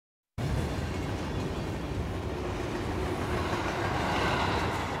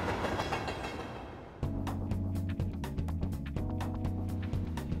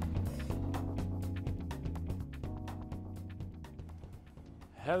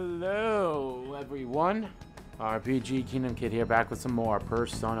Hello everyone, RPG Kingdom Kid here, back with some more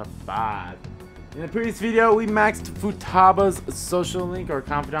Persona 5. In the previous video we maxed Futaba's social link, or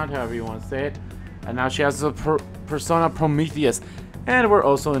confidant, however you want to say it, and now she has a Persona Prometheus, and we're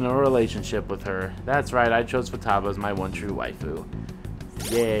also in a relationship with her. That's right, I chose Futaba as my one true waifu.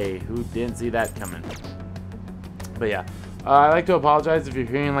 Yay, who didn't see that coming? But yeah, I'd like to apologize if you're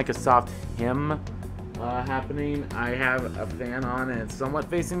hearing like a soft hymn happening. I have a fan on and it's somewhat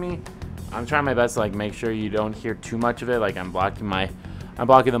facing me. I'm trying my best to like make sure you don't hear too much of it. Like I'm blocking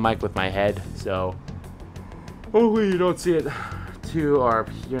the mic with my head, so hopefully you don't see it too, or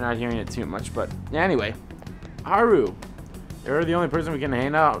you're not hearing it too much. But anyway, Haru, you're the only person we can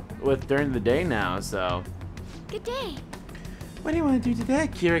hang out with during the day now, so good day. What do you want to do today,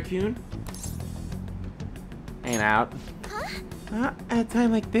 Akira-kun? Hang out. Huh? At a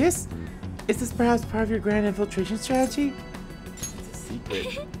time like this? Is this perhaps part of your grand infiltration strategy? It's a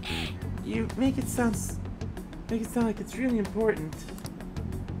secret. You make it sound like it's really important.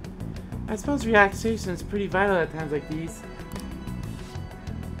 I suppose relaxation is pretty vital at times like these.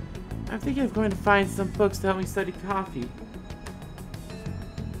 I'm thinking of going to find some books to help me study coffee.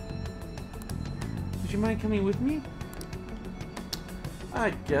 Would you mind coming with me?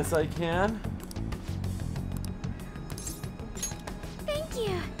 I guess I can.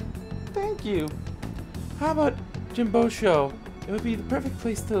 Thank you. How about Jimbosho? It would be the perfect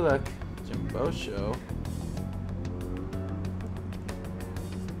place to look. Jimbosho?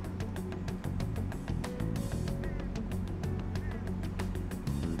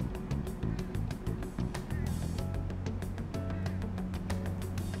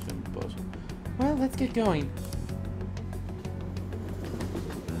 Jimbosho. Well, let's get going.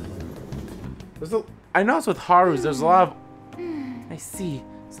 I noticed with Haru's, there's a lot of... I see.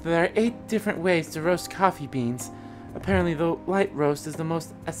 So there are 8 different ways to roast coffee beans. Apparently the light roast is the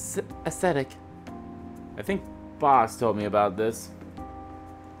most aesthetic. I think Boss told me about this.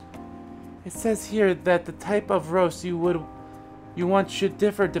 It says here that the type of roast you want should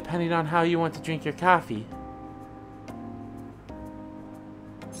differ depending on how you want to drink your coffee.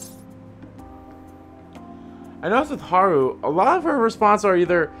 I noticed with Haru, a lot of her responses are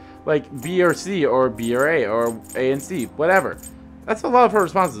either like B or C, or B or A and C, whatever. That's a lot of her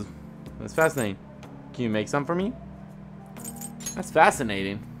responses. That's fascinating. Can you make some for me? That's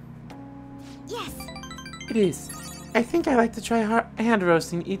fascinating. Yes. It is. I think I'd like to try hand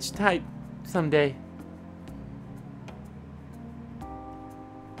roasting each type someday.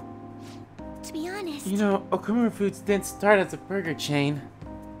 To be honest... You know, Okumura Foods didn't start as a burger chain.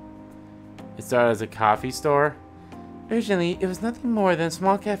 It started as a coffee store. Originally, it was nothing more than a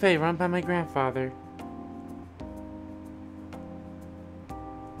small cafe run by my grandfather.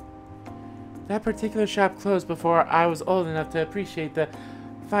 That particular shop closed before I was old enough to appreciate the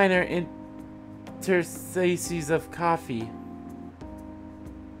finer intricacies of coffee.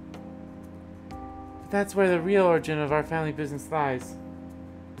 But that's where the real origin of our family business lies.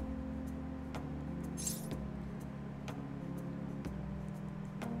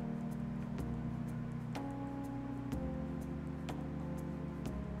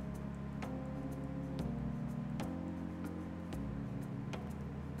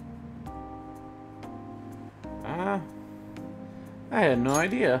 I had no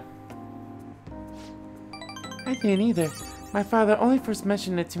idea. I didn't either. My father only first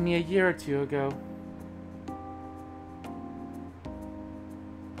mentioned it to me a year or two ago.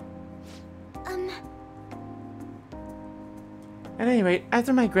 At any rate,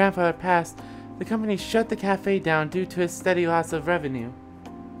 after my grandfather passed, the company shut the cafe down due to its steady loss of revenue.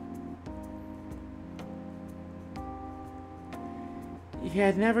 He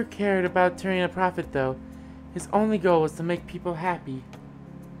had never cared about turning a profit though. His only goal was to make people happy.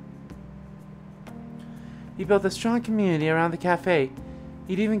 He built a strong community around the cafe.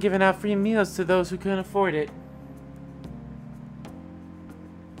 He'd even given out free meals to those who couldn't afford it.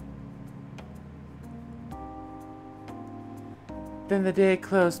 Then the day it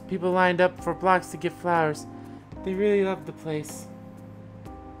closed, people lined up for blocks to get flowers. They really loved the place.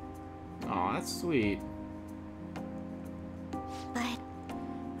 Aw, that's sweet. But...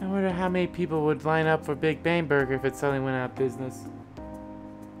 I wonder how many people would line up for Big Bang Burger if it suddenly went out of business.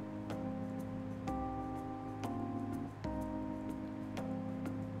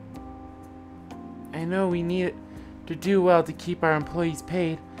 I know we need to do well to keep our employees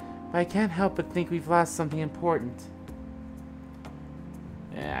paid, but I can't help but think we've lost something important.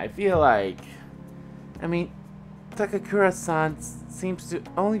 Yeah, I feel like... I mean, Takakura-san seems to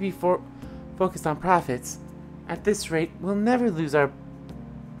only be focused on profits. At this rate, we'll never lose our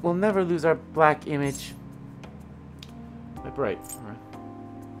black image. Right. Alright.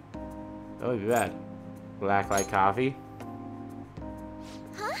 That would be bad. Black like coffee.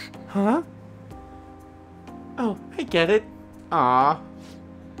 Huh? Huh? Oh, I get it. Aw.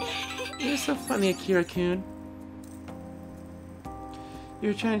 You're so funny, Akira-kun. You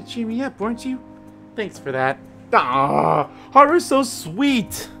were trying to cheer me up, weren't you? Thanks for that. Aw, Haru's so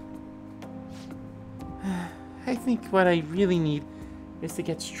sweet. I think what I really need is to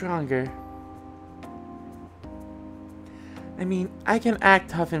get stronger. I mean, I can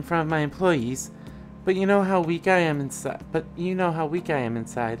act tough in front of my employees, but you know how weak I am inside.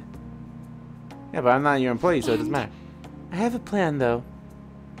 Yeah, but I'm not your employee, so it doesn't matter. I have a plan, though.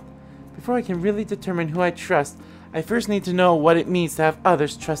 Before I can really determine who I trust, I first need to know what it means to have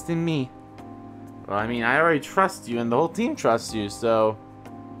others trust in me. Well, I mean, I already trust you, and the whole team trusts you, so...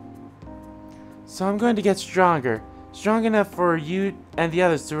 So I'm going to get stronger. Strong enough for you and the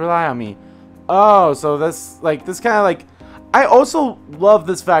others to rely on me. Oh, so this kind of like... I also love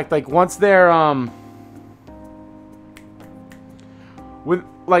this fact, like, once they're,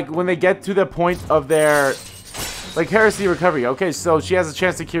 when they get to the point of their, like, heresy recovery. Okay, so she has a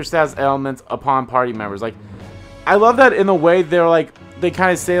chance to cure status ailments upon party members. Like, I love that in a way they're, like, they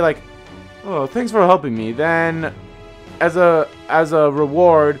kind of say, like, oh, thanks for helping me. Then, as a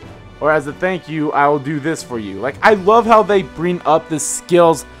reward, or as a thank you, I will do this for you. Like, I love how they bring up the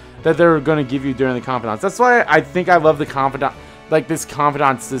skills that they're going to give you during the confidants. That's why I think I love the confidant, like this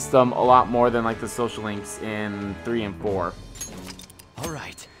confidant system a lot more than like the social links in 3 and 4.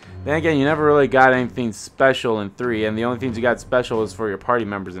 Alright. Then again, you never really got anything special in 3, and the only things you got special was for your party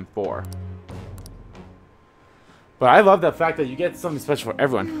members in 4. But I love the fact that you get something special for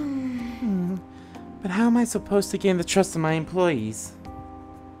everyone. But how am I supposed to gain the trust of my employees?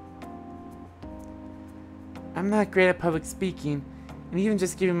 I'm not great at public speaking, and even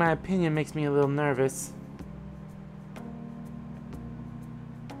just giving my opinion makes me a little nervous.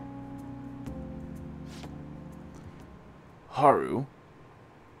 Haru?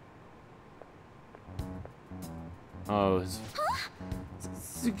 Oh,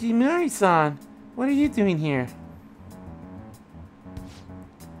 Sugimori-san, what are you doing here?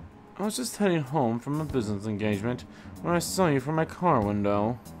 I was just heading home from a business engagement when I saw you from my car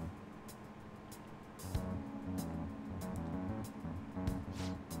window.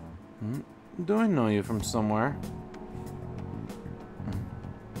 Do I know you from somewhere?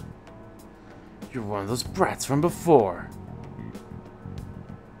 You're one of those brats from before.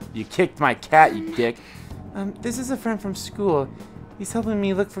 You kicked my cat, you dick. This is a friend from school. He's helping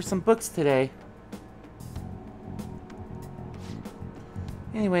me look for some books today.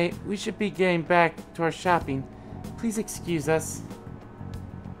 Anyway, we should be getting back to our shopping. Please excuse us.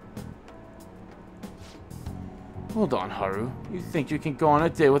 Hold on, Haru. You think you can go on a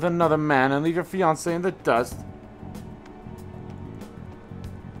date with another man and leave your fiancé in the dust?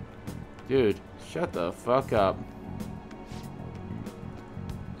 Dude, shut the fuck up.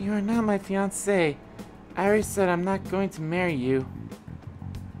 You are not my fiancé. I already said I'm not going to marry you.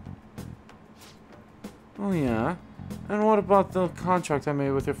 Oh yeah? And what about the contract I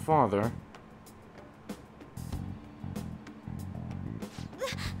made with your father?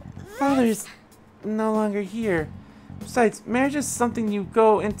 Father's no longer here. Besides, marriage is something you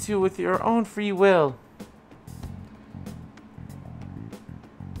go into with your own free will.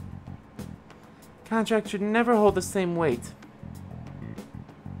 Contract should never hold the same weight.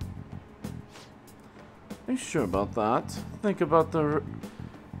 Are you sure about that? Think about the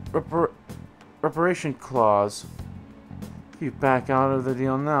reparation clause. If you back out of the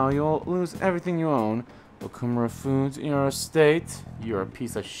deal now, you'll lose everything you own. Okumura Foods, your estate. You're a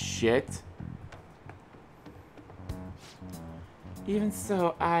piece of shit. Even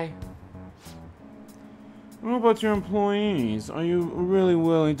so, What about your employees? Are you really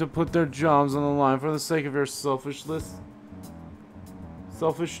willing to put their jobs on the line for the sake of your selfishness?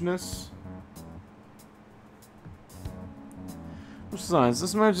 Besides,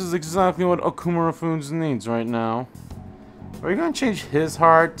 this match is exactly what Okumura Foods needs right now. Are you gonna change his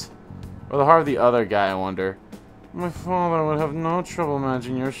heart? Or the heart of the other guy, I wonder? My father would have no trouble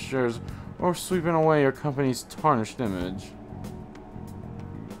managing your shares or sweeping away your company's tarnished image.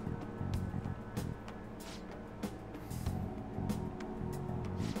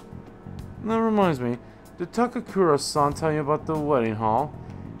 That reminds me, did Takakura-san tell you about the wedding hall?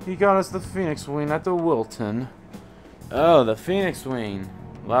 He got us the Phoenix Wing at the Wilton. Oh, the Phoenix Wing.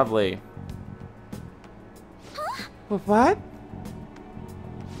 Lovely. What?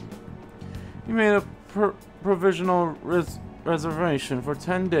 You made a provisional reservation for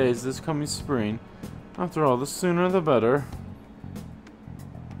 10 days this coming spring. After all, the sooner the better.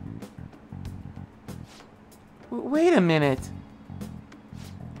 Wait a minute.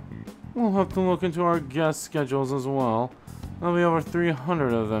 We'll have to look into our guest schedules as well. There'll be over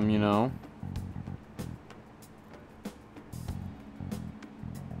 300 of them, you know.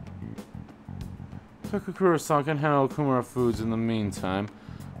 Takakura-san can handle Kumura foods in the meantime.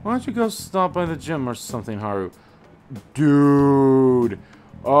 Why don't you go stop by the gym or something, Haru? Dude!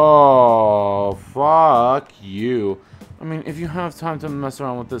 Oh, fuck you. I mean, if you have time to mess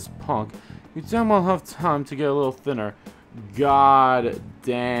around with this punk, you damn well have time to get a little thinner. God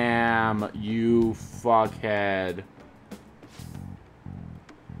damn, you fuckhead.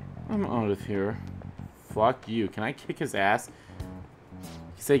 I'm out of here. Fuck you. Can I kick his ass?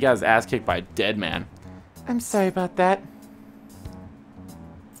 He said he got his ass kicked by a dead man. I'm sorry about that.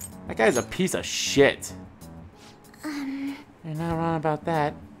 That guy's a piece of shit. You're not wrong about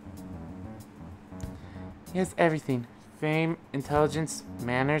that. He has everything. Fame, intelligence,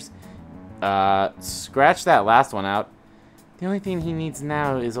 manners. Scratch that last one out. The only thing he needs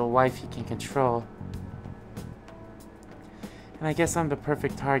now is a wife he can control. And I guess I'm the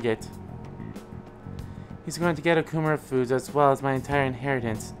perfect target. He's going to get Okumura foods as well as my entire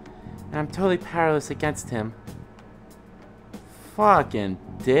inheritance. And I'm totally powerless against him. Fucking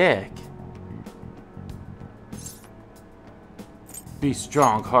dick. Be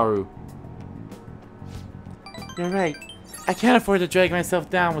strong, Haru. You're right. I can't afford to drag myself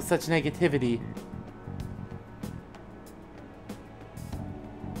down with such negativity.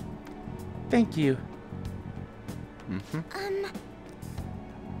 Thank you.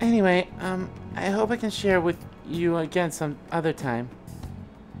 Anyway, I hope I can share with you again some other time.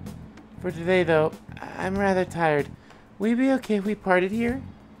 For today, though, I'm rather tired. Will you be okay if we parted here?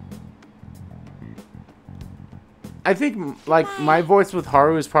 I think, like, my voice with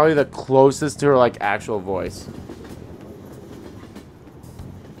Haru is probably the closest to her, like, actual voice.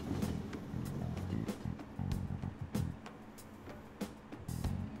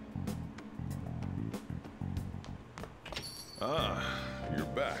 Ah, you're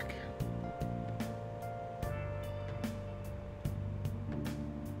back.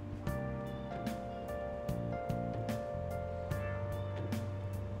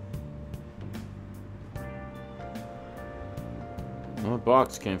 No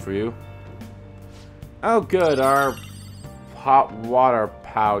box came for you. Oh, good. Our hot water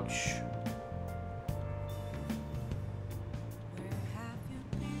pouch.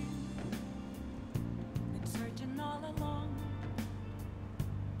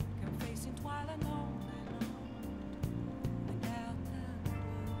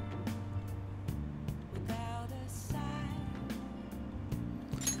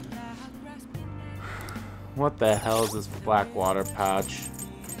 What the hell is this black water pouch?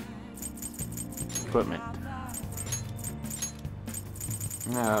 Equipment.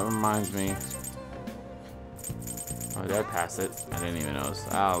 Yeah, that reminds me. Oh, did I pass it? I didn't even notice.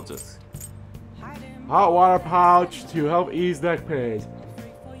 I'll just... Hot water pouch to help ease neck pain.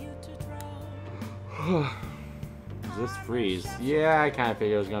 Does this freeze? Yeah, I kind of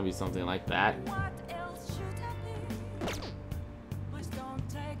figured it was going to be something like that.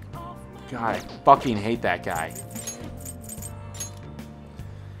 God, I fucking hate that guy.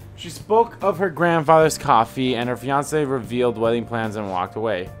 She spoke of her grandfather's coffee, and her fiancé revealed wedding plans and walked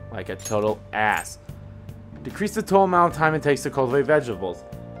away, like a total ass. Decrease the total amount of time it takes to cultivate vegetables.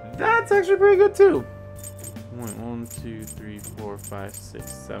 That's actually pretty good, too. 1, 2, 3, 4, 5, 6,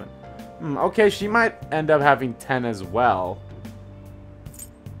 7. Okay, she might end up having 10 as well.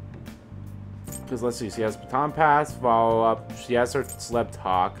 Because let's see, she has baton pass, follow up, she has her slep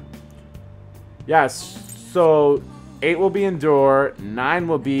talk. Yes, so 8 will be endure, 9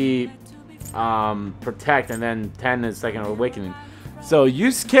 will be protect, and then 10 is second awakening. So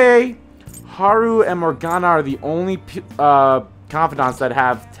Yusuke, Haru, and Morgana are the only confidants that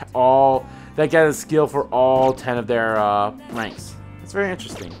have that get a skill for all 10 of their ranks. It's very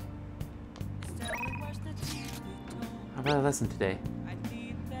interesting. How about a lesson today?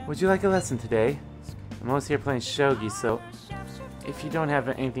 Would you like a lesson today? I'm always here playing shogi, so if you don't have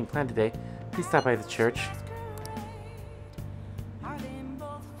anything planned today, please stop by the church.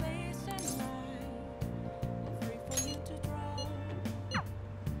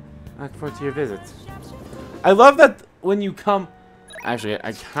 I look forward to your visit. I love that when you come... Actually,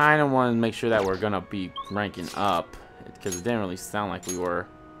 I kind of want to make sure that we're going to be ranking up, because it didn't really sound like we were.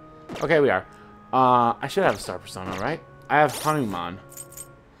 Okay, we are. I should have a star persona, right? I have Hanuman.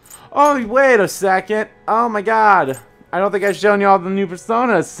 Oh, wait a second. Oh my god. I don't think I've shown you all the new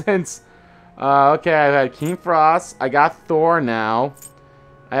personas since... okay, I've had King Frost. I got Thor now.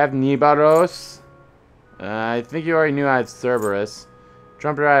 I have Nibaros. I think you already knew I had Cerberus.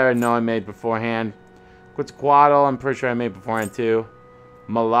 Trumpeter I already know I made beforehand. Quetzalcoatl, I'm pretty sure I made beforehand too.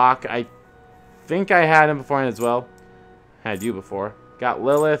 Malak. I think I had him before as well. Had you before. Got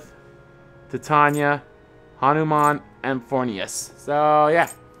Lilith, Titania, Hanuman, and Fornius. So, yeah.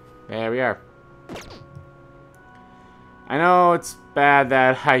 There we are. I know it's bad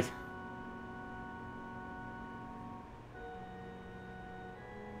that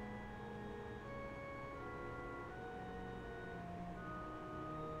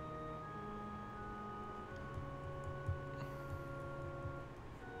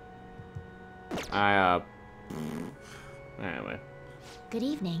anyway. Good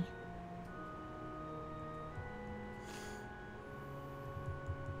evening.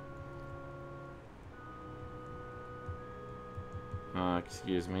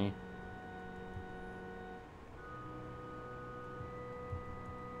 Excuse me.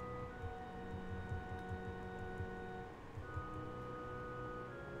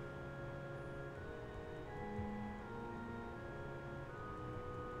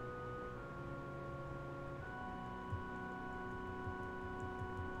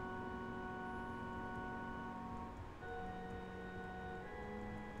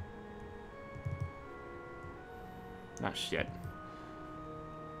 Oh, shit.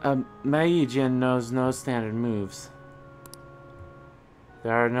 Maijin knows no standard moves.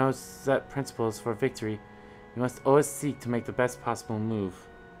 There are no set principles for victory. You must always seek to make the best possible move.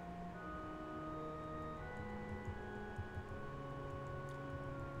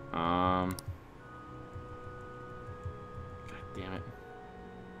 God damn it.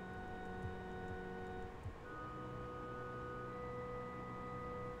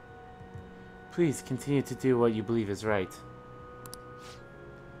 Please continue to do what you believe is right.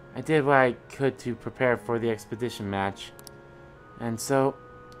 I did what I could to prepare for the expedition match. And so...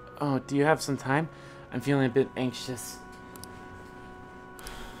 Oh, do you have some time? I'm feeling a bit anxious.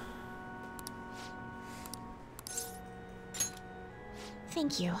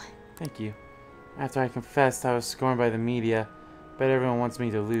 Thank you. Thank you. After I confessed I was scorned by the media, but everyone wants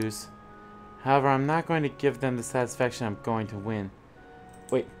me to lose. However, I'm not going to give them the satisfaction I'm going to win.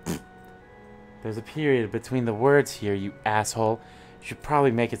 Wait. There's a period between the words here, you asshole. You should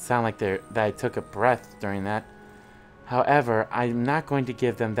probably make it sound like that I took a breath during that. However, I'm not going to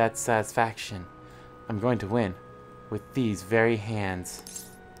give them that satisfaction. I'm going to win. With these very hands.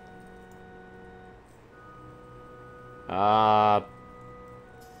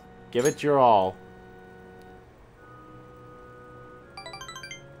 Give it your all.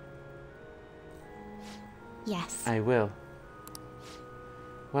 Yes. I will.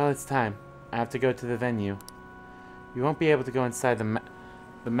 Well, it's time. I have to go to the venue. You won't be able to go inside the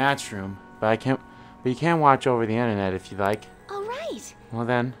match room, but you can watch over the internet if you like. All right. Well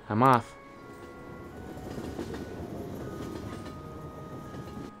then, I'm off.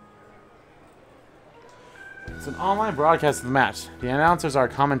 It's an online broadcast of the match. The announcers are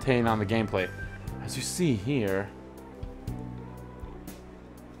commentating on the gameplay. As you see here...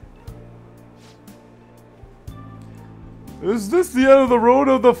 Is this the end of the road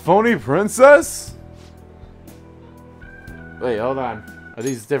of the phony princess? Wait, hold on. Are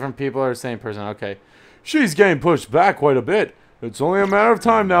these different people or the same person? Okay. She's getting pushed back quite a bit. It's only a matter of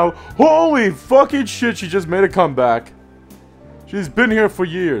time now. Holy fucking shit, she just made a comeback. She's been here for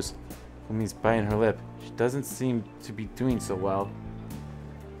years. Fumi's biting her lip. She doesn't seem to be doing so well.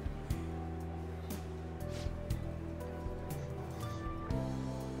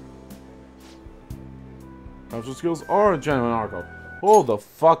 Martial skills are a genuine article. Hold the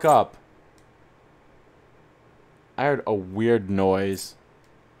fuck up. I heard a weird noise.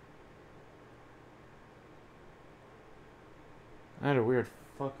 I heard a weird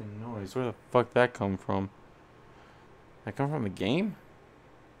fucking noise. Where the fuck did that come from? Did that come from the game?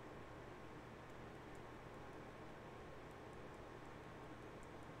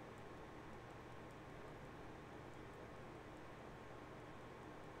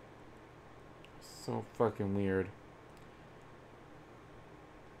 So fucking weird.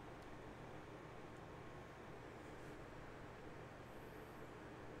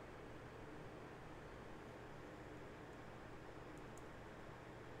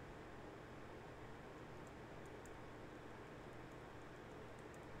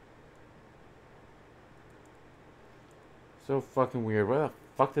 So fucking weird. Where the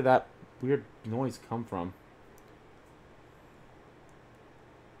fuck did that weird noise come from?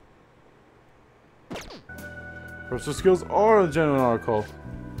 Personal skills are a genuine article.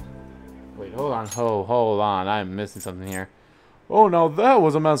 Wait, hold on. Hold on. I'm missing something here. Oh, now that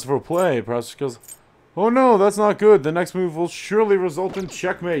was a masterful play. Personal skills. Oh no, that's not good. The next move will surely result in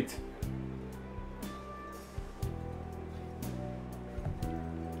checkmate.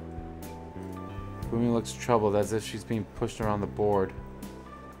 Fumi looks troubled, as if she's being pushed around the board.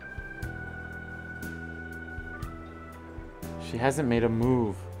 She hasn't made a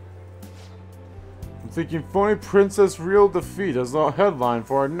move. I'm thinking phony princess real defeat as the headline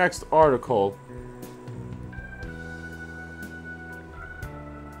for our next article.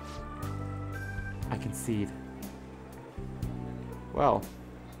 I concede. Well,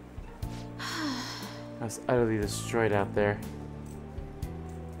 I was utterly destroyed out there.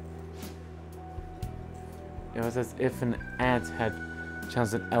 It was as if an ant had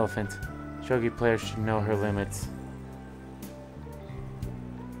challenged an elephant. Shogi players should know her limits.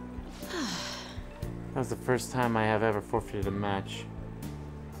 That was the first time I have ever forfeited a match.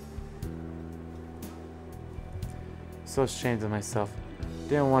 So ashamed of myself.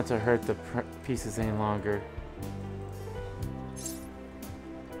 Didn't want to hurt the pieces any longer.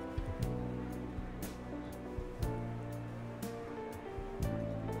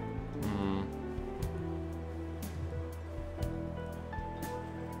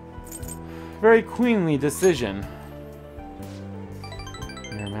 Very queenly decision.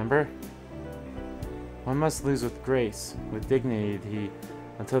 You remember? One must lose with grace, with dignity,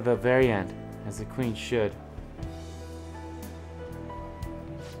 until the very end, as the queen should.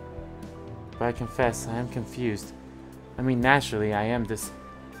 But I confess, I am confused. I mean, naturally, I am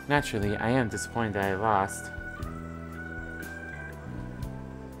disappointed that I lost.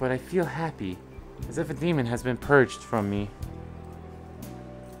 But I feel happy, as if a demon has been purged from me.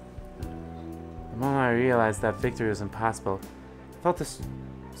 The moment I realized that victory was impossible, I felt a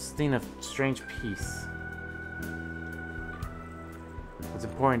sting of strange peace. What's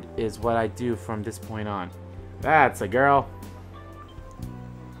important is what I do from this point on. That's a girl!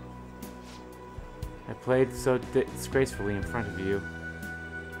 I played so disgracefully in front of you.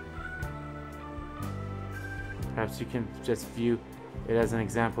 Perhaps you can just view it as an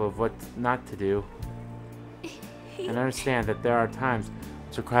example of what not to do. And understand that there are times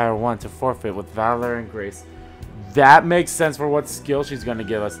which require one to forfeit with valor and grace. That makes sense for what skill she's going to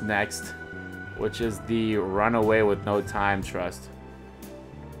give us next, which is the run away with no time trust.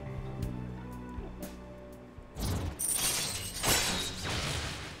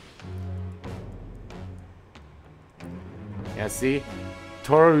 Yeah, see?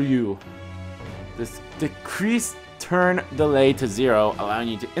 Toru. This decreased turn delay to 0, allowing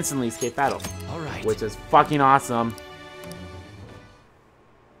you to instantly escape battle. Alright. Which is fucking awesome.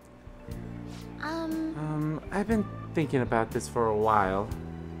 I've been thinking about this for a while.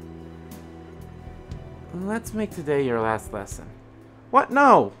 Let's make today your last lesson. What?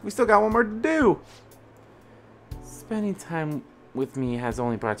 No! We still got one more to do! Spending time with me has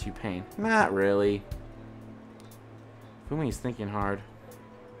only brought you pain. Not really. Fumi's thinking hard.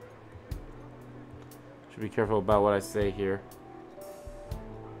 Should be careful about what I say here.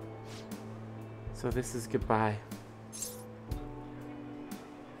 So this is goodbye.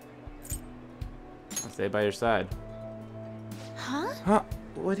 I'll stay by your side. Huh? Huh?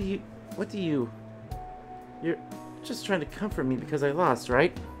 What do you... You're just trying to comfort me because I lost,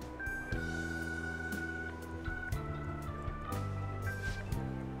 right?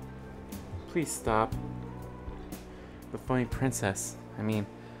 Please stop. The phony princess. I mean,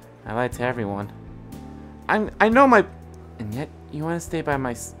 I lied to everyone. I know my... And yet, you want to stay by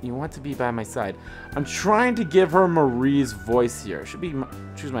my... You want to be by my side. I'm trying to give her Marie's voice here. Should be...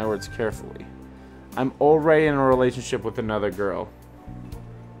 Choose my words carefully. I'm already in a relationship with another girl.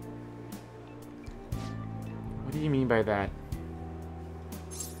 What do you mean by that?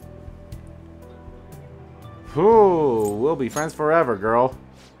 Ooh, we'll be friends forever, girl.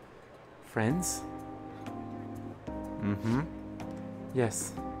 Friends? Mm-hmm.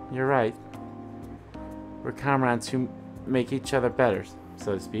 Yes, you're right. We're comrades who make each other better,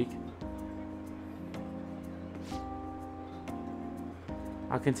 so to speak.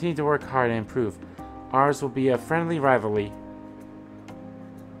 I'll continue to work hard and improve. Ours will be a friendly rivalry.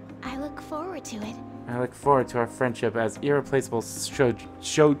 I look forward to it. I look forward to our friendship as irreplaceable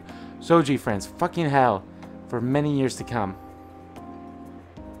Shoji friends. Fucking hell. For many years to come.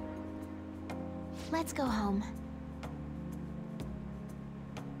 Let's go home.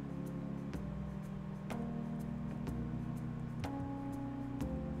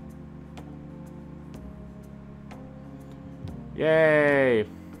 Yay!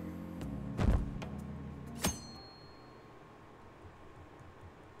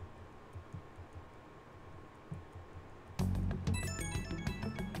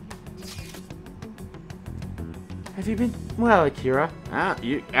 Have you been well, Akira?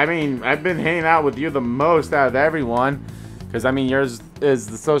 I mean, I've been hanging out with you the most out of everyone, because I mean, yours is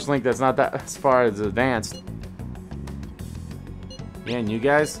the social link that's not that as far as advanced. Yeah, and you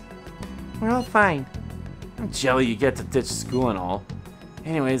guys? We're all fine. I'm jelly you get to ditch school and all.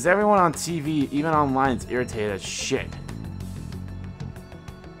 Anyways, everyone on TV, even online, is irritated as shit.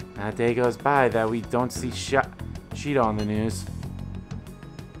 Not a day goes by that we don't see Cheetah on the news.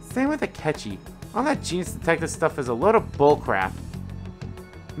 Same with Akechi. All that genius detective stuff is a load of bullcrap.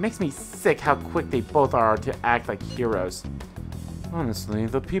 It makes me sick how quick they both are to act like heroes. Honestly,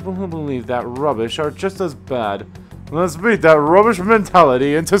 the people who believe that rubbish are just as bad. Let's beat that rubbish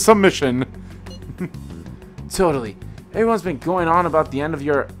mentality into submission. Totally. Everyone's been going on about the end of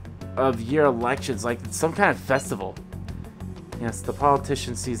year elections like it's some kind of festival. Yes, the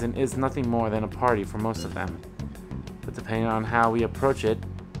politician season is nothing more than a party for most of them. But depending on how we approach it,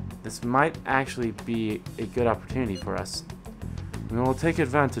 this might actually be a good opportunity for us. We will take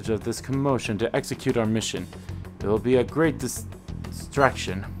advantage of this commotion to execute our mission. It will be a great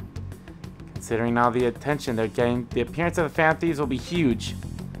distraction. Considering all the attention they're getting, the appearance of the Phantom Thieves will be huge.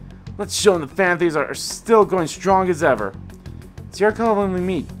 Let's show them the Phantom Thieves are still going strong as ever. It's your call when we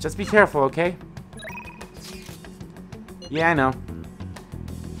meet. Just be careful, okay? Yeah, I know.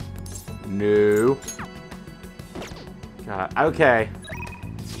 No. God, okay.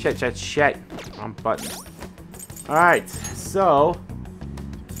 Shit. Wrong button. Alright, so.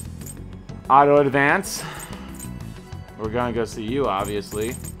 Auto advance. We're gonna go see you,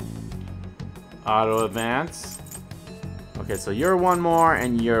 obviously. Auto advance. Okay, so you're one more,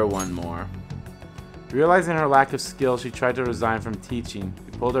 and you're one more. Realizing her lack of skill, she tried to resign from teaching.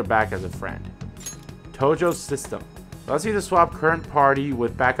 We pulled her back as a friend. Tojo system. Allows you to swap current party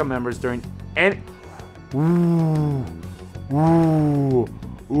with backup members during any... Ooh,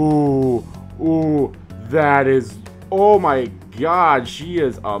 that is... Oh my god, she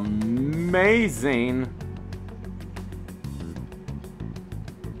is amazing.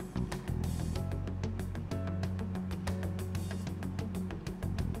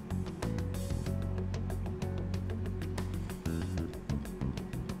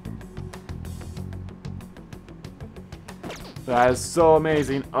 That is so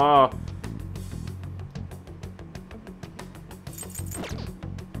amazing. Oh.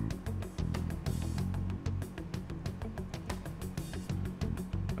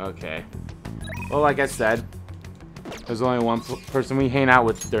 Okay. Well, like I said, there's only one person we hang out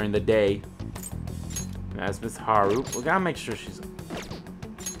with during the day. That's Miss Haru. We gotta make sure she's...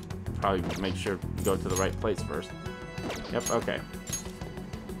 Probably make sure we go to the right place first. Yep, okay.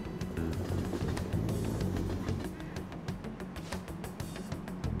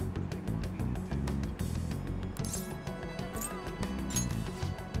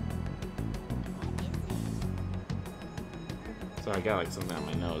 So I got like something on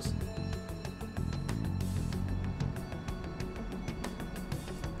my nose.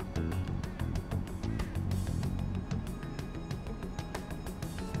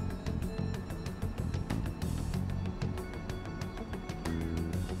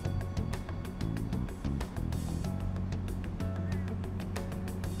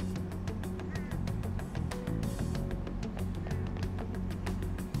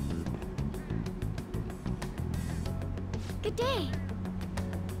 Good day.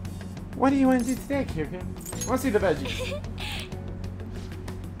 What do you want to do today, Kirkin? I want to see the veggies.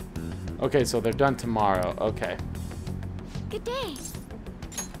 Okay, so they're done tomorrow. Okay. Good day.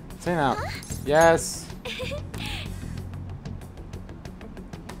 Say now. Huh? Yes.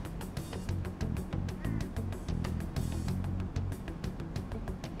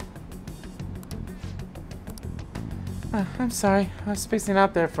 I'm sorry. I was spacing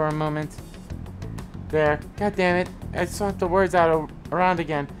out there for a moment. There. God damn it. I swapped the words out around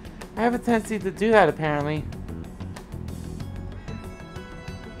again. I have a tendency to do that, apparently.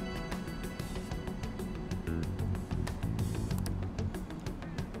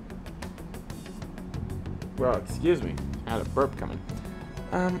 Well, excuse me. I had a burp coming.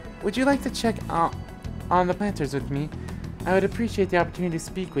 Would you like to check on the planters with me? I would appreciate the opportunity to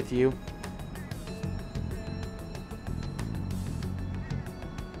speak with you.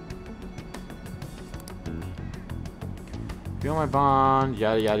 Feel my bond,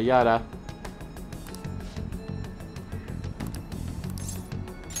 yada yada yada.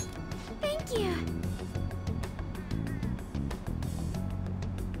 Thank you.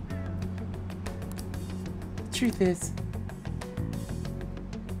 The truth is,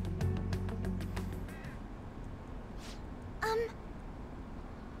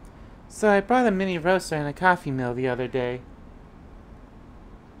 so I brought a mini roaster and a coffee mill the other day.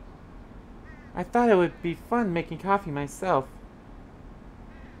 I thought it would be fun making coffee myself.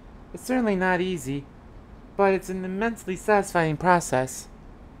 It's certainly not easy, but it's an immensely satisfying process.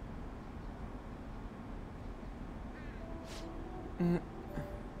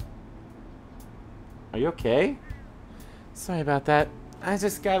 Are you okay? Sorry about that. I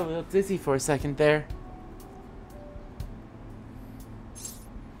just got a little dizzy for a second there.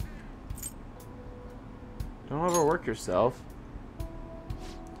 Don't overwork yourself.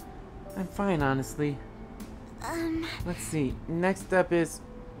 I'm fine, honestly. Let's see. Next up is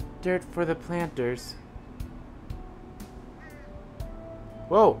dirt for the planters.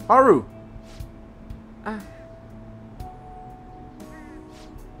 Whoa, Haru! I'm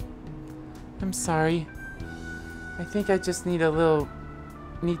sorry. I think I just need to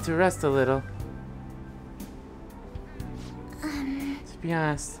rest a little. To be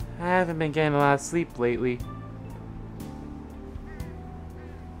honest, I haven't been getting a lot of sleep lately.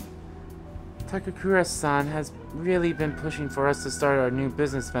 Takakura-san has really been pushing for us to start our new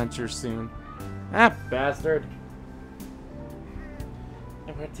business venture soon. Ah, bastard!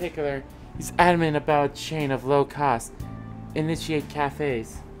 In particular, he's adamant about a chain of low-cost, intimate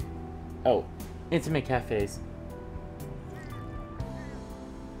cafes. Oh, intimate cafes.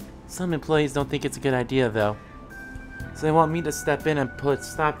 Some employees don't think it's a good idea, though. So they want me to step in and put a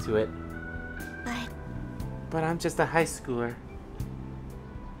stop to it. But I'm just a high schooler.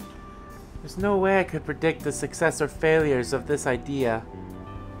 There's no way I could predict the success or failures of this idea.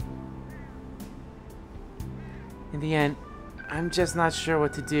 In the end, I'm just not sure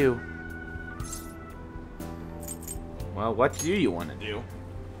what to do. Well, what do you want to do?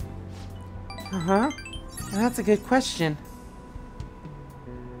 That's a good question.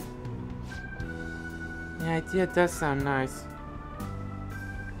 The idea does sound nice.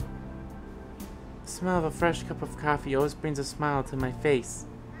 The smell of a fresh cup of coffee always brings a smile to my face.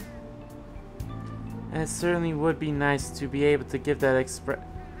 And it certainly would be nice to be able to give that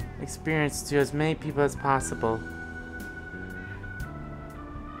experience to as many people as possible.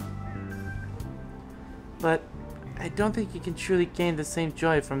 But I don't think you can truly gain the same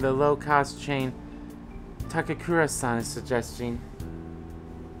joy from the low-cost chain Takakura-san is suggesting.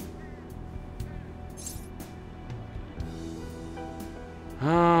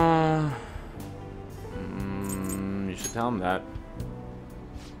 You should tell him that.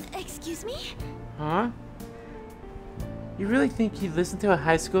 Excuse me? Huh? You really think he'd listen to a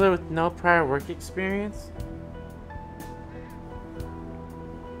high schooler with no prior work experience?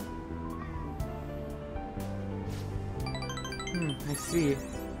 I see.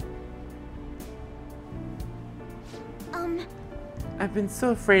 I've been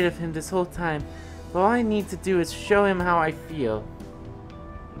so afraid of him this whole time, but all I need to do is show him how I feel.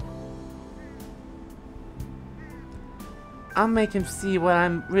 I'll make him see what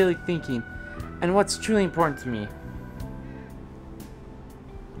I'm really thinking, and what's truly important to me.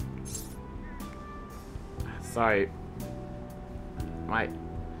 Sorry. I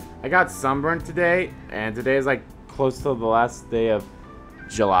got sunburned today, and today is like close to the last day of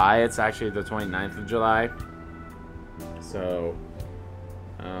July. It's actually the 29th of July. So,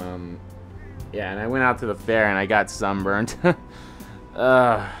 yeah, and I went out to the fair and I got sunburned.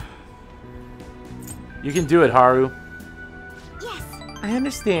 You can do it, Haru. Yes. I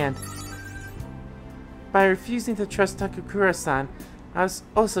understand. By refusing to trust Takakura-san, I was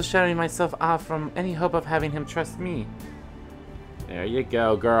also shutting myself off from any hope of having him trust me. There you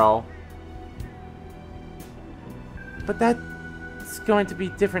go, girl. But that's going to be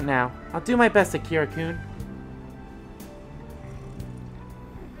different now. I'll do my best, Akira-kun.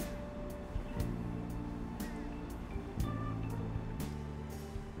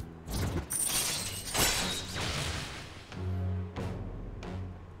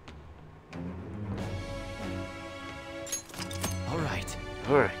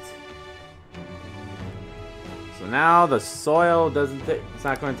 Alright. So now the soil it's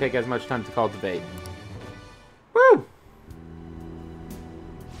not going to take as much time to cultivate. Woo!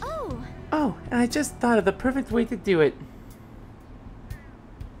 Oh, and I just thought of the perfect way to do it.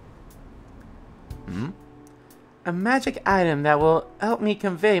 A magic item that will help me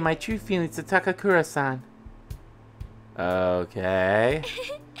convey my true feelings to Takakura-san. Okay.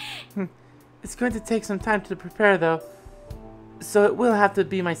 It's going to take some time to prepare, though, so it will have to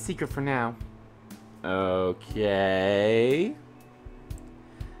be my secret for now. Okay.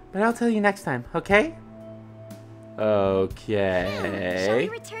 But I'll tell you next time, okay? Okay. Shall we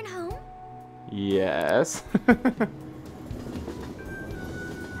return home? Yes.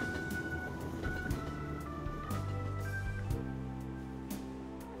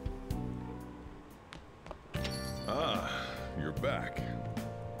 You're back.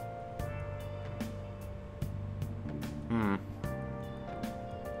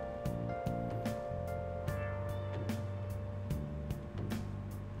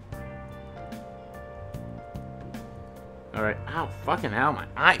 Alright. Ow, fucking hell, my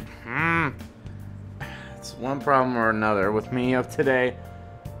eye. It's one problem or another with me of today,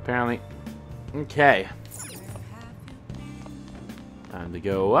 apparently. Okay. Time to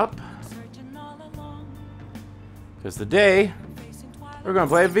go up. Because today, we're going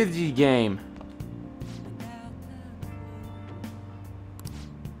to play a video game.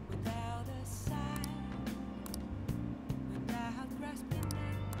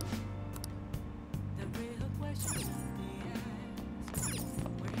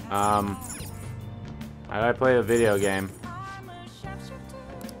 How do I play a video game?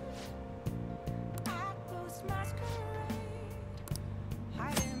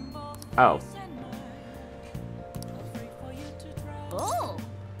 Oh.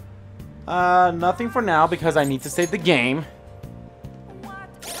 Oh. Nothing for now because I need to save the game.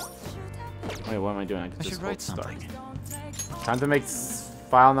 Wait, what am I doing? I should write something. Time to make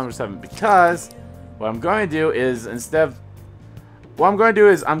file number 7 because what I'm going to do is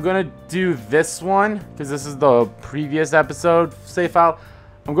I'm going to do this one because this is the previous episode save file.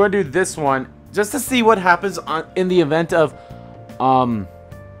 I'm going to do this one just to see what happens in the event of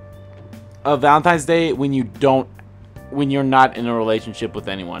Valentine's Day when you're not in a relationship with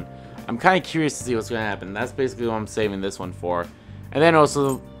anyone. I'm kind of curious to see what's going to happen. That's basically what I'm saving this one for. And then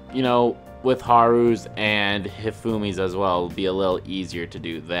also, you know, with Haru's and Hifumi's as well, it'll be a little easier to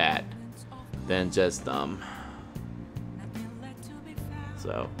do that than just So,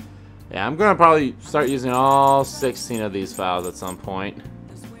 yeah, I'm gonna probably start using all 16 of these files at some point.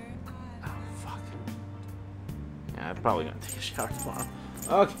 Oh, fuck. Yeah, I'm probably gonna take a shower tomorrow.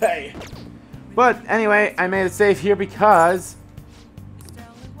 Okay. But, anyway, I made it safe here because...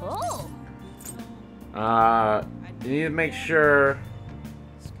 Oh. You need to make sure...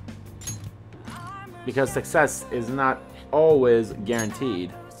 Because success is not always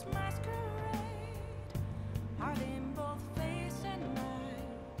guaranteed.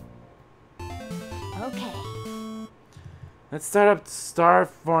 Okay. Let's start up Star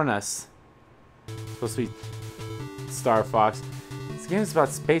Fornus. Supposed to be Star Fox. This game is about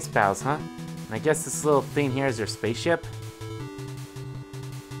space battles, huh? And I guess this little thing here is your spaceship?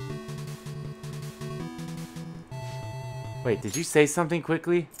 Wait, did you say something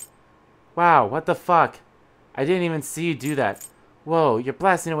quickly? Wow, what the fuck? I didn't even see you do that. Whoa, you're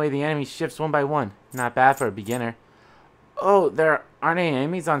blasting away the enemy ships one by one. Not bad for a beginner. Oh, there aren't any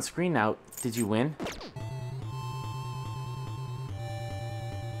enemies on screen now. Did you win?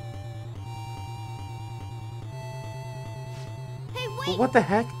 Hey, wait! Well, what the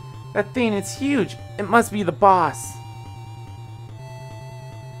heck? That thing, it's huge. It must be the boss.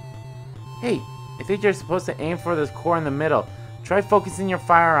 Hey, I think you're supposed to aim for this core in the middle. Try focusing your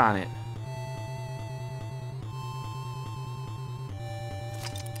fire on it.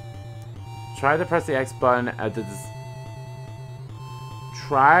 Try to press the X button at the...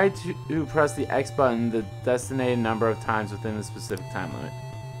 Try to press the X button the designated number of times within the specific time limit.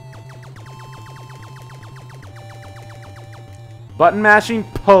 Button mashing,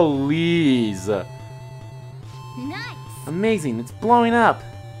 please. Nice. Amazing, it's blowing up.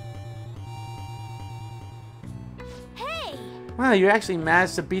 Hey. Wow, you actually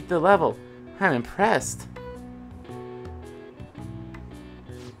managed to beat the level. I'm impressed.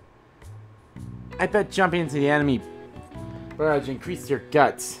 I bet jumping into the enemy barrage increased your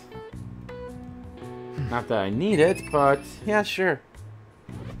guts. Not that I need it, but yeah, sure.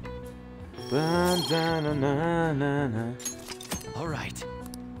 All right.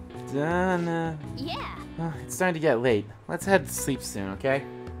 Yeah. Oh, it's starting to get late. Let's head to sleep soon, okay?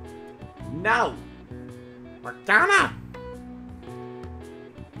 No! We're gonna!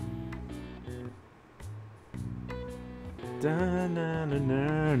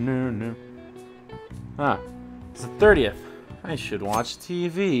 Huh. It's the 30th. I should watch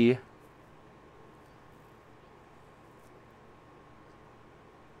TV.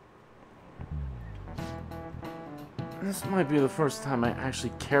 This might be the first time I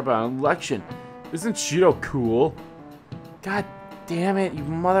actually care about an election. Isn't Cheeto cool? God damn it, you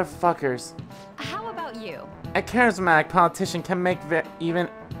motherfuckers. How about you? A charismatic politician can make even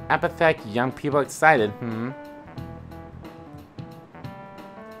apathetic young people excited,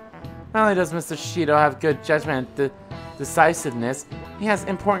 Not only does Mr. Shido have good judgment and decisiveness, he has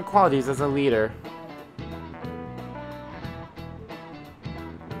important qualities as a leader.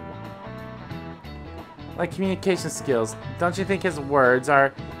 Like communication skills, don't you think his words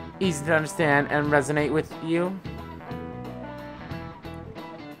are easy to understand and resonate with you?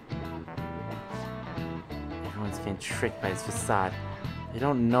 Everyone's getting tricked by his facade. They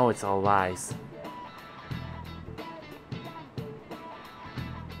don't know it's all lies.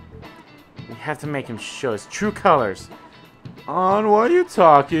 We have to make him show his true colors. On what are you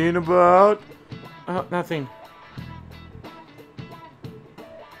talking about? Oh, nothing.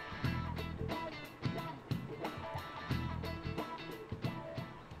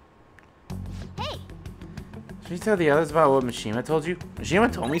 Did you tell the others about what Mishima told you? Mishima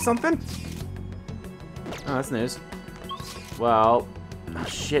told me something? Oh, that's news. Well, oh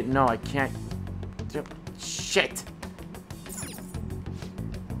shit, no, I can't. Shit!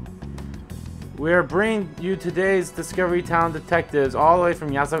 We're bringing you today's Discovery Town detectives all the way from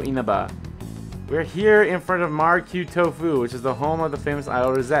Yasao Inaba. We're here in front of Maru Tofu, which is the home of the famous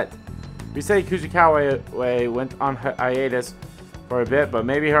idol Rosette. We say Kujikawa went on hiatus for a bit, but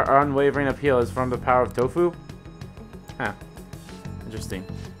maybe her unwavering appeal is from the power of tofu? Huh. Interesting.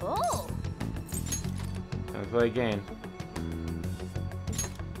 Oh. Let's play a game.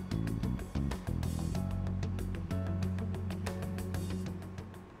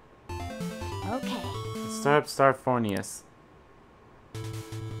 Okay. Let's start up Starfornius.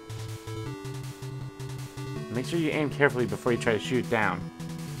 Make sure you aim carefully before you try to shoot down.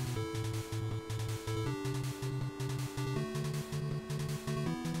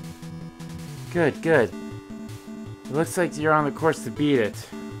 Good, good. It looks like you're on the course to beat it.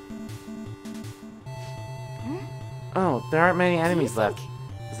 Oh, there aren't many enemies left.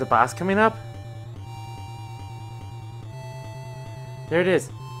 Is the boss coming up? There it is.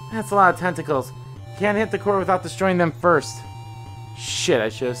 That's a lot of tentacles. You can't hit the core without destroying them first. Shit, I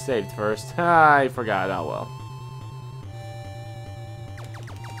should have saved first. I forgot. Oh well.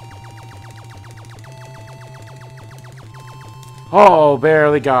 Oh,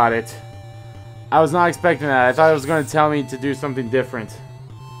 barely got it. I was not expecting that. I thought it was going to tell me to do something different.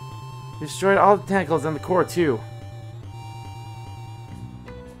 You destroyed all the tentacles and the core too.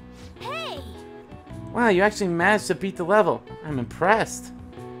 Hey! Wow, you actually managed to beat the level. I'm impressed.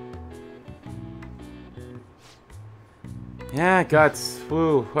 Yeah, guts.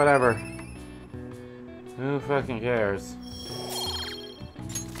 Woo, whatever. Who fucking cares?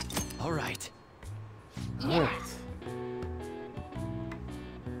 All right. Alright.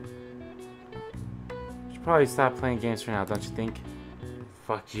 Should probably stop playing games for now, don't you think?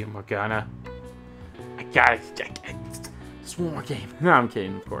 Fuck you, Morgana. I got it. Just one more game. No, I'm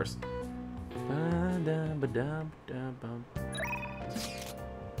kidding, of course.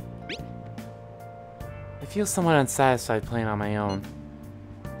 I feel somewhat unsatisfied playing on my own.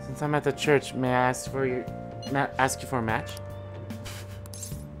 Since I'm at the church, may I ask you for a match?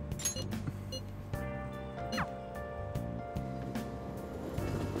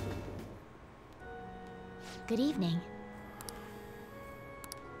 Good evening.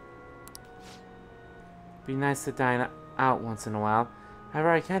 Be nice to dine out once in a while.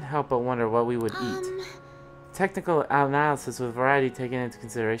 However, I can't help but wonder what we would eat. Technical analysis with variety taken into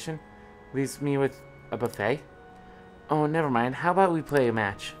consideration leaves me with a buffet. Oh, never mind. How about we play a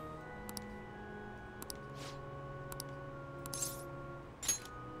match?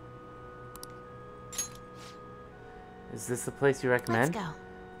 Is this the place you recommend? Let's go.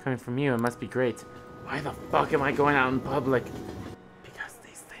 Coming from you, it must be great. Why the fuck am I going out in public? Because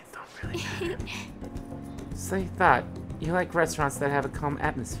these things don't really matter. So you thought, you like restaurants that have a calm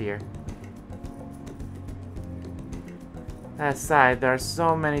atmosphere. That aside, there are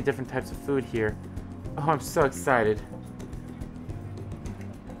so many different types of food here. Oh, I'm so excited.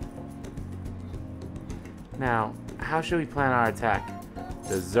 Now, how should we plan our attack?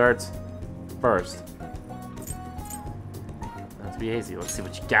 Desserts first. Let's be easy. Let's see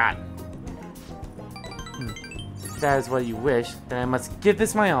what you got. If that is what you wish, then I must give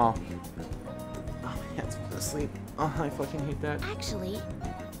this my all. Oh, my hands are asleep. Oh, I fucking hate that. Actually,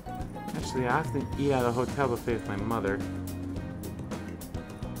 I often eat at a hotel buffet with my mother.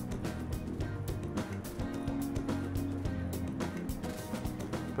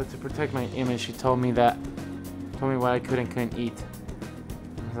 But to protect my image, she told me what I could and couldn't eat.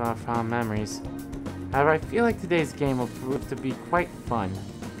 Those are fond memories. However, I feel like today's game will prove to be quite fun.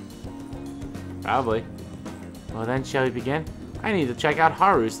 Probably. Well then, shall we begin? I need to check out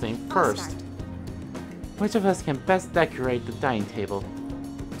Haru's thing first. Which of us can best decorate the dining table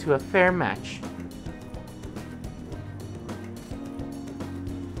to a fair match?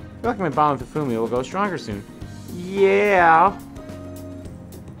 I feel like my bond with Fumi will go stronger soon. Yeah!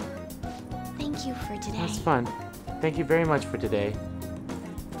 thank you for today. That's fun. Thank you very much for today.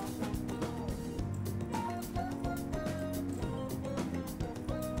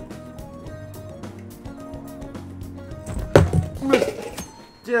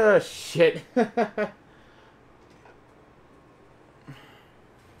 Oh, shit. Her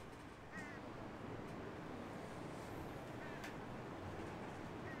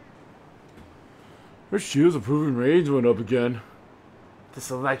shield's approving ratings went up again.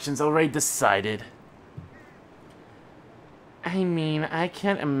 This election's already decided. I mean, I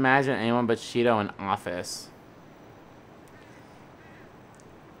can't imagine anyone but Shido in office.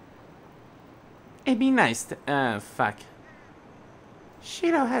 It'd be nice to, fuck.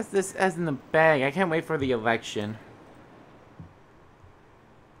 Shido has this as in the bag. I can't wait for the election.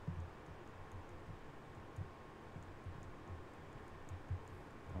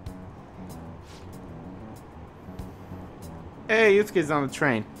 Hey, Yusuke's on the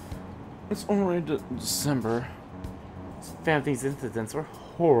train. It's already December. Phantom Thieves incidents were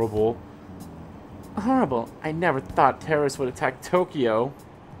horrible. Horrible. I never thought terrorists would attack Tokyo.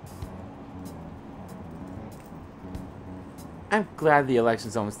 I'm glad the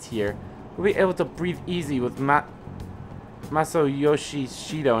election's almost here. We'll be able to breathe easy with Masayoshi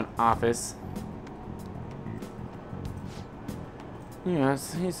Shido in office.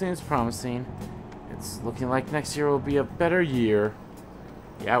 Yes, he seems promising. It's looking like next year will be a better year.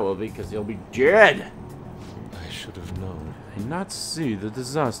 Yeah, it will be, because he'll be dead. I should have known. Did I not see the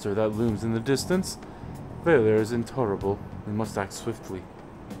disaster that looms in the distance? Failure is intolerable. We must act swiftly.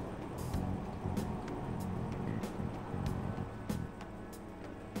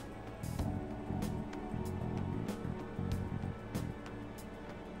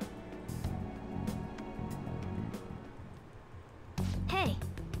 Hey,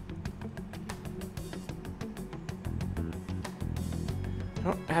 I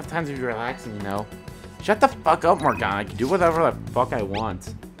don't have time to be relaxing, you know. Shut the fuck up, Morgana. I can do whatever the fuck I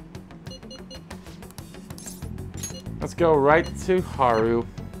want. Let's go right to Haru.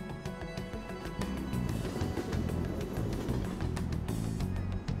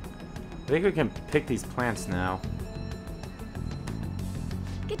 I think we can pick these plants now.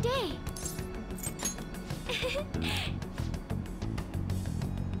 good day.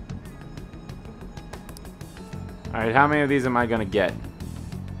 Alright, how many of these am I gonna get?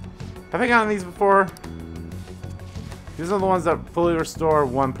 Have I gotten these before? These are the ones that fully restore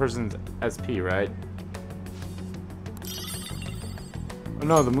one person's SP, right? Oh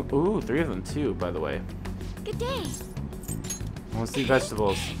no, ooh, 3 of them too, by the way. Good day. I want to see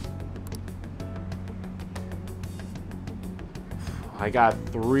vegetables. I got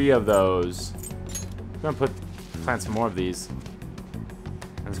 3 of those. I'm gonna plant some more of these.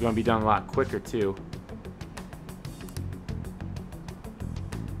 And it's gonna be done a lot quicker too.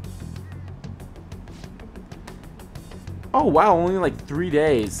 Oh wow, only like 3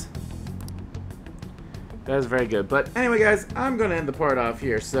 days. That is very good. But anyway, guys, I'm going to end the part off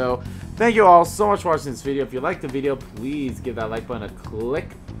here. So, thank you all so much for watching this video. If you liked the video, please give that like button a click.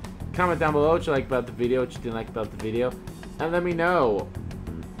 Comment down below what you liked about the video, what you didn't like about the video. And let me know.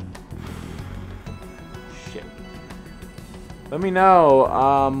 Shit. Let me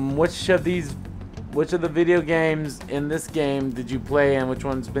know which of the video games in this game did you play and which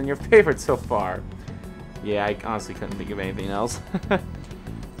one's been your favorite so far. Yeah, I honestly couldn't think of anything else. So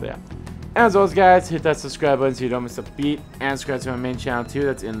yeah. As always, guys, hit that subscribe button so you don't miss a beat. And subscribe to my main channel too,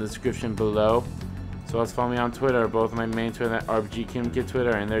 that's in the description below. So let's follow me on Twitter, both my main Twitter and RPG Kingdom Kid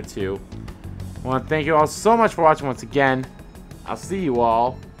Twitter, and there too. I want to thank you all so much for watching once again. I'll see you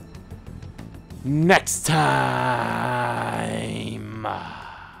all next time.